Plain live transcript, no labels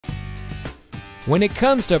When it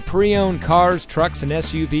comes to pre-owned cars, trucks, and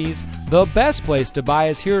SUVs, the best place to buy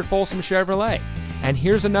is here at Folsom Chevrolet. And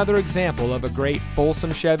here's another example of a great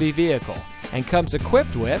Folsom Chevy vehicle, and comes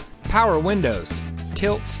equipped with power windows,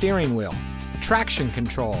 tilt steering wheel, traction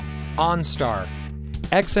control, OnStar,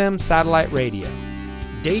 XM satellite radio,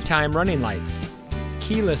 daytime running lights,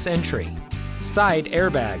 keyless entry, side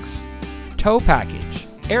airbags, tow package,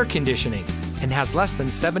 air conditioning, and has less than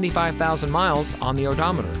 75,000 miles on the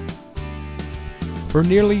odometer. For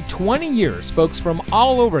nearly 20 years, folks from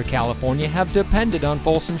all over California have depended on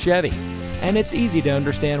Folsom Chevy, and it's easy to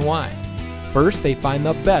understand why. First, they find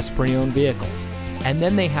the best pre-owned vehicles, and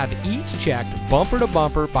then they have each checked bumper to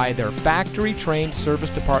bumper by their factory-trained service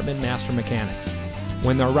department master mechanics.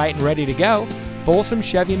 When they're right and ready to go, Folsom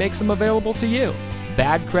Chevy makes them available to you.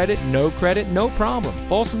 Bad credit, no problem.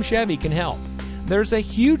 Folsom Chevy can help. There's a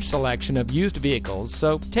huge selection of used vehicles,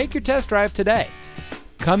 so take your test drive today.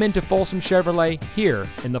 Come into Folsom Chevrolet here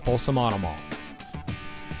in the Folsom Auto Mall.